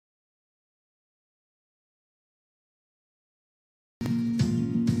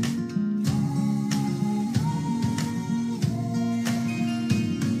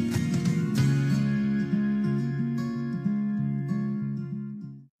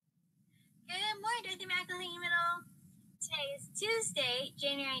Immaculate Middle. Today is Tuesday,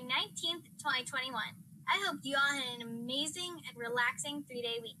 January 19th, 2021. I hope you all had an amazing and relaxing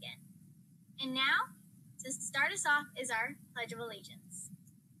 3-day weekend. And now, to start us off is our Pledge of Allegiance.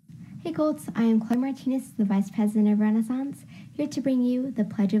 Hey Colts, I am Chloe Martinez, the Vice President of Renaissance, here to bring you the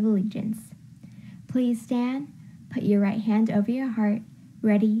Pledge of Allegiance. Please stand, put your right hand over your heart,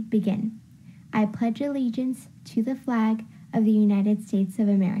 ready, begin. I pledge allegiance to the flag of the United States of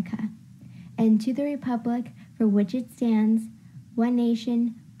America, and to the republic for which it stands, one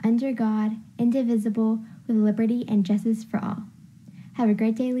nation, under God, indivisible, with liberty and justice for all. Have a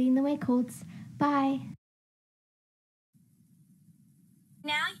great day leading the way, Colts. Bye!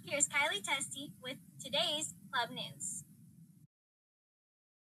 Now, here's Kylie Testy with today's Club News.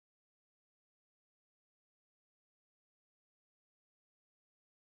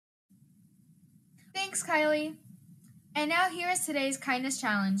 Thanks, Kylie. And now here is today's Kindness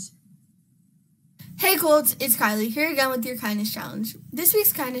Challenge. Hey Colts, it's Kylie here again with your Kindness Challenge. This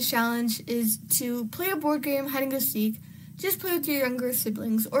week's Kindness Challenge is to play a board game, hide and go seek. Just play with your younger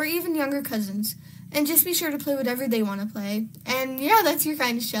siblings or even younger cousins. And just be sure to play whatever they want to play. And yeah, that's your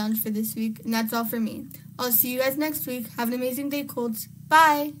Kindness Challenge for this week. And that's all for me. I'll see you guys next week. Have an amazing day, Colts.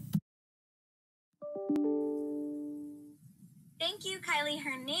 Bye! Thank you, Kylie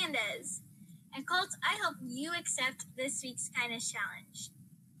Hernandez. And Colts, I hope you accept this week's Kindness Challenge.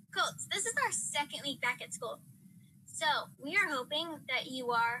 Colts, this is our second week back at school. So we are hoping that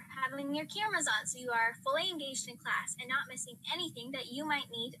you are having your cameras on so you are fully engaged in class and not missing anything that you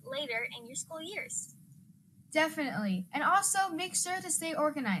might need later in your school years. Definitely. And also make sure to stay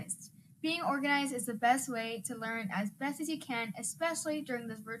organized. Being organized is the best way to learn as best as you can, especially during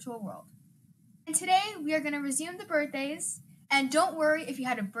this virtual world. And today we are going to resume the birthdays. And don't worry if you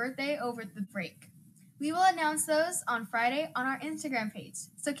had a birthday over the break. We will announce those on Friday on our Instagram page,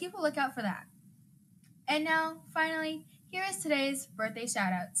 so keep a lookout for that. And now, finally, here is today's birthday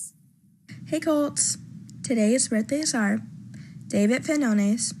shoutouts. Hey Colts! Today's birthdays are David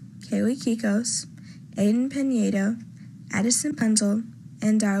Fenones, Kaylee Kikos, Aiden Pinedo, Addison Punzel,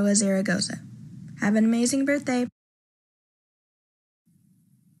 and Darla Zaragoza. Have an amazing birthday!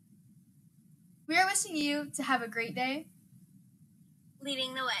 We are wishing you to have a great day.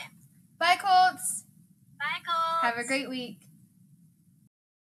 Leading the way. Bye, Colts! Bye, Colts! Have a great week.